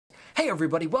Hey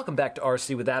everybody, welcome back to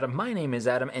RC with Adam. My name is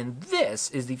Adam and this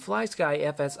is the Flysky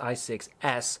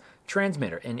FS-i6S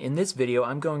transmitter. And in this video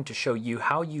I'm going to show you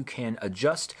how you can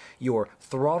adjust your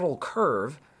throttle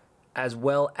curve as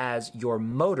well as your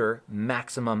motor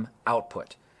maximum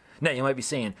output. Now you might be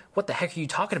saying, what the heck are you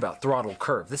talking about, throttle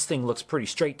curve? This thing looks pretty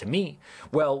straight to me.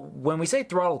 Well, when we say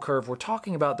throttle curve, we're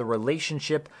talking about the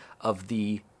relationship of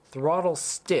the throttle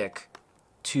stick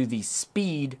to the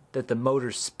speed that the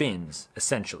motor spins,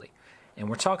 essentially. And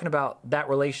we're talking about that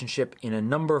relationship in a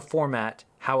number format,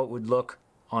 how it would look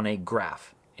on a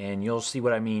graph. And you'll see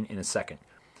what I mean in a second.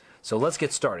 So let's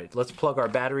get started. Let's plug our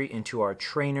battery into our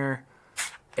trainer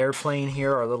airplane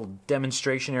here, our little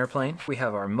demonstration airplane. We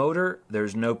have our motor.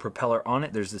 There's no propeller on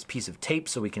it. There's this piece of tape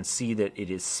so we can see that it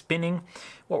is spinning.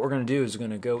 What we're going to do is we're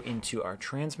going to go into our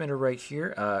transmitter right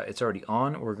here. It's already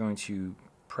on. We're going to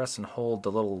press and hold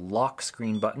the little lock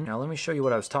screen button. Now let me show you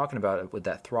what I was talking about with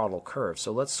that throttle curve.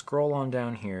 So let's scroll on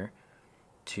down here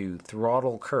to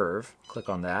throttle curve. Click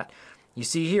on that. You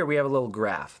see here we have a little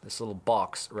graph, this little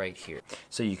box right here.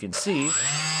 So you can see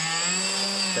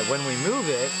that when we move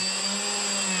it,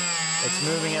 it's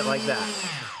moving it like that.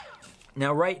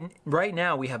 Now right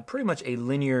now we have pretty much a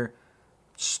linear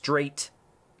straight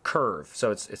curve.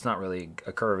 So it's not really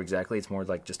a curve exactly, it's more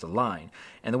like just a line.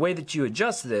 And the way that you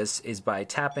adjust this is by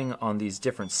tapping on these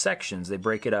different sections. They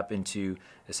break it up into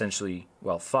essentially,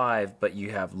 well, 5, but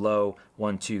you have low,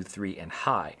 1, 2, 3, and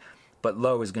high. But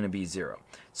low is going to be 0.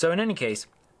 So in any case,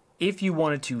 if you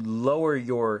wanted to lower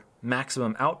your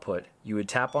maximum output, you would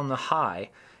tap on the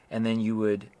high, and then you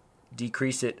would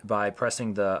decrease it by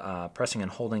pressing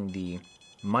and holding the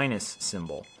minus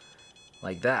symbol,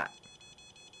 like that.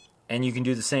 And you can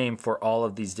do the same for all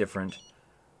of these different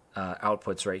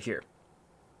outputs right here.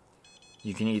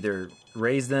 You can either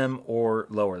raise them or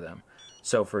lower them.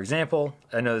 So for example,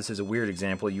 I know this is a weird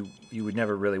example, you would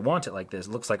never really want it like this,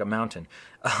 it looks like a mountain.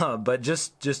 But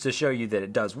just to show you that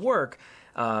it does work,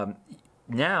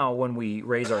 now when we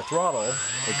raise our throttle,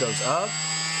 it goes up,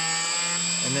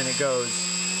 and then it goes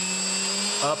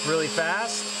up really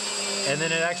fast, and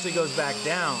then it actually goes back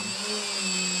down.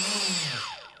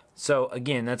 So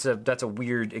again, that's a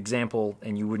weird example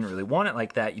and you wouldn't really want it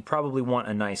like that. You probably want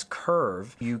a nice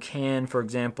curve. You can, for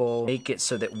example, make it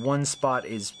so that one spot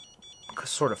is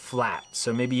sort of flat.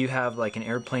 So maybe you have like an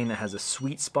airplane that has a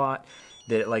sweet spot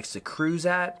that it likes to cruise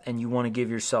at and you want to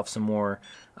give yourself some more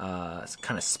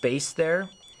kind of space there.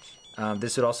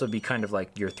 This would also be kind of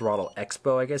like your Throttle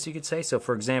Expo, I guess you could say. So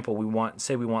for example, we want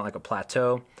like a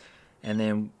plateau, and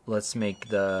then let's make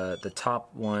the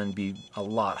top one be a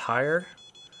lot higher.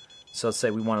 So let's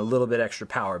say we want a little bit extra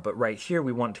power, but right here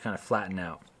we want it to kind of flatten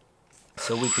out.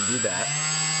 So we could do that.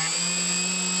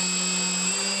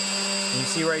 And you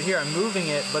see right here, I'm moving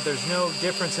it, but there's no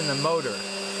difference in the motor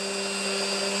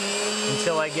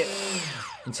until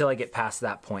I get past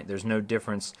that point. There's no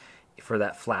difference for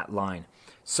that flat line.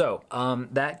 So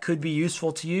that could be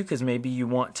useful to you because maybe you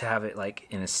want to have it like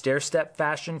in a stair-step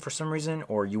fashion for some reason,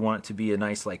 or you want it to be a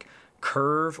nice like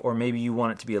curve, or maybe you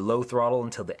want it to be a low throttle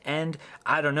until the end.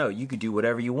 I don't know, you could do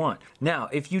whatever you want. Now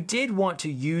if you did want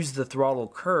to use the throttle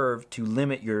curve to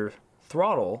limit your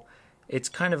throttle, it's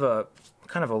kind of a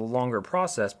longer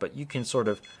process, but you can sort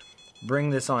of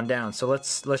bring this on down. So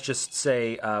let's just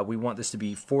say we want this to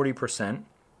be 40%,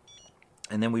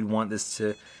 and then we'd want this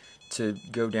to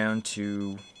go down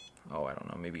to, oh, I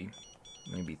don't know, maybe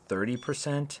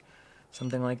 30%,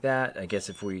 something like that. I guess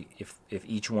if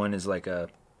each one is like a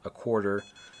quarter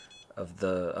of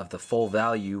the full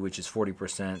value, which is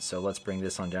 40%. So let's bring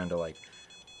this on down to like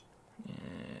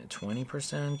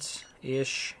 20%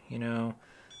 ish. You know,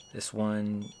 this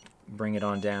one, bring it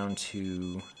on down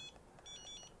to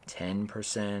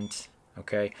 10%.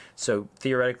 Okay, so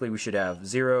theoretically we should have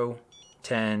 0,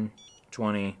 10,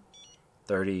 20,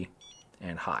 30,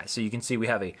 and high. So you can see we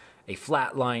have a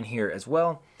flat line here as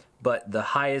well, but the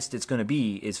highest it's going to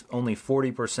be is only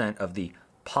 40% of the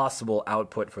possible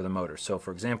output for the motor. So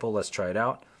for example, let's try it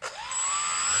out.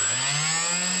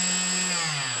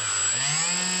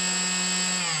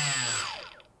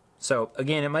 So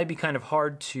again, it might be kind of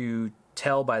hard to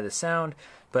tell by the sound,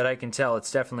 but I can tell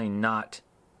it's definitely not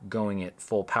going at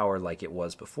full power like it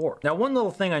was before. Now one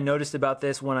little thing I noticed about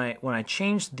this, when I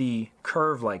changed the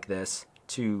curve like this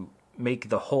to make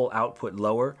the whole output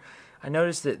lower, I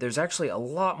noticed that there's actually a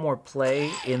lot more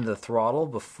play in the throttle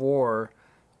before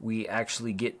we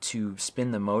actually get to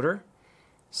spin the motor.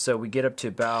 So we get up to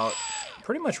about,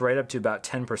 pretty much right up to about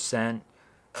 10%,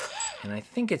 and I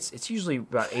think it's usually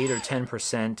about 8 or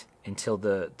 10% until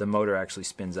the motor actually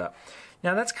spins up.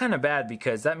 Now that's kind of bad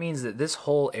because that means that this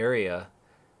whole area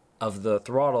of the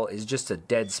throttle is just a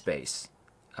dead space.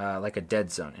 like a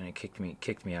dead zone, and it kicked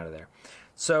me out of there.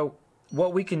 So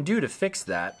what we can do to fix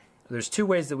that, there's two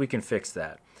ways that we can fix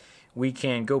that. We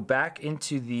can go back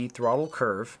into the throttle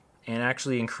curve and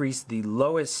actually increase the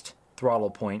lowest throttle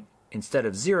point. Instead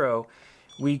of 0,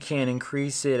 we can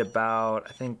increase it about,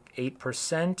 I think,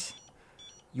 8%.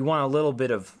 You want a little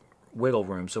bit of wiggle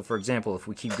room. So for example, if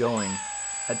we keep going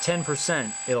at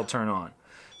 10%, it'll turn on.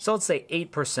 So let's say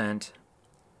 8%,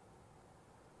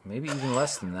 maybe even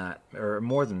less than that, or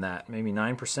more than that, maybe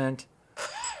 9%.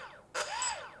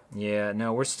 Yeah,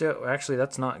 no, we're still, actually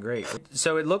that's not great.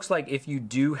 So it looks like if you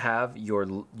do have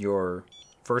your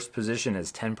first position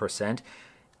as 10%,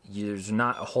 there's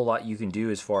not a whole lot you can do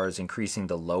as far as increasing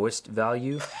the lowest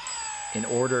value in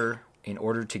order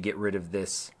to get rid of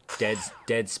this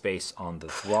dead space on the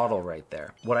throttle right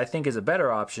there. What I think is a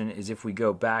better option is if we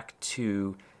go back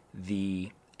to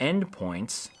the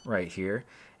endpoints right here,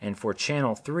 and for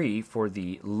channel 3, for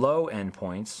the low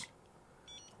endpoints,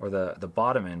 or the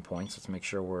bottom endpoints, let's make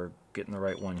sure we're getting the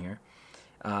right one here.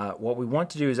 What we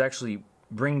want to do is actually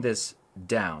bring this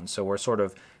down. So we're sort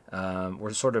of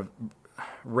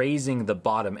raising the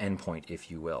bottom endpoint, if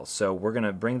you will. So we're going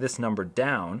to bring this number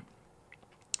down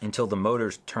until the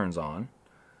motor turns on.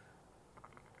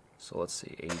 So let's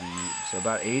see, 80. So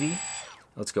about 80.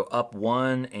 Let's go up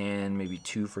 1 and maybe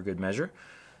 2 for good measure.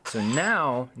 So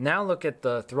now look at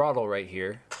the throttle right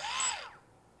here,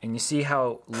 and you see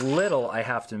how little I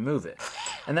have to move it.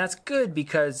 And that's good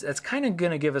because that's kind of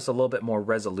going to give us a little bit more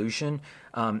resolution,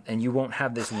 and you won't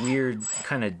have this weird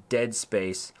kind of dead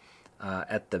space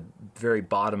at the very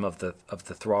bottom of the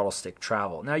throttle stick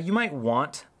travel. Now you might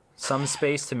want some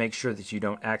space to make sure that you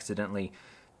don't accidentally,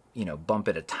 bump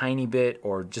it a tiny bit,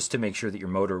 or just to make sure that your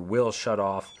motor will shut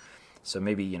off. So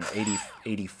maybe 80,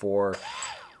 84,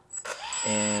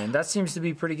 and that seems to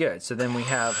be pretty good. So then we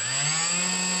have,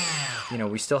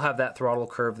 we still have that throttle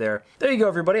curve there. There you go,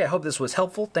 everybody. I hope this was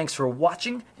helpful. Thanks for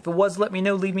watching. If it was, let me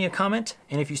know. Leave me a comment.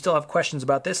 And if you still have questions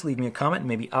about this, leave me a comment.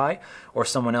 Maybe I or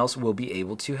someone else will be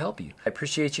able to help you. I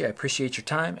appreciate you. I appreciate your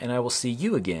time, and I will see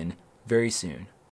you again very soon.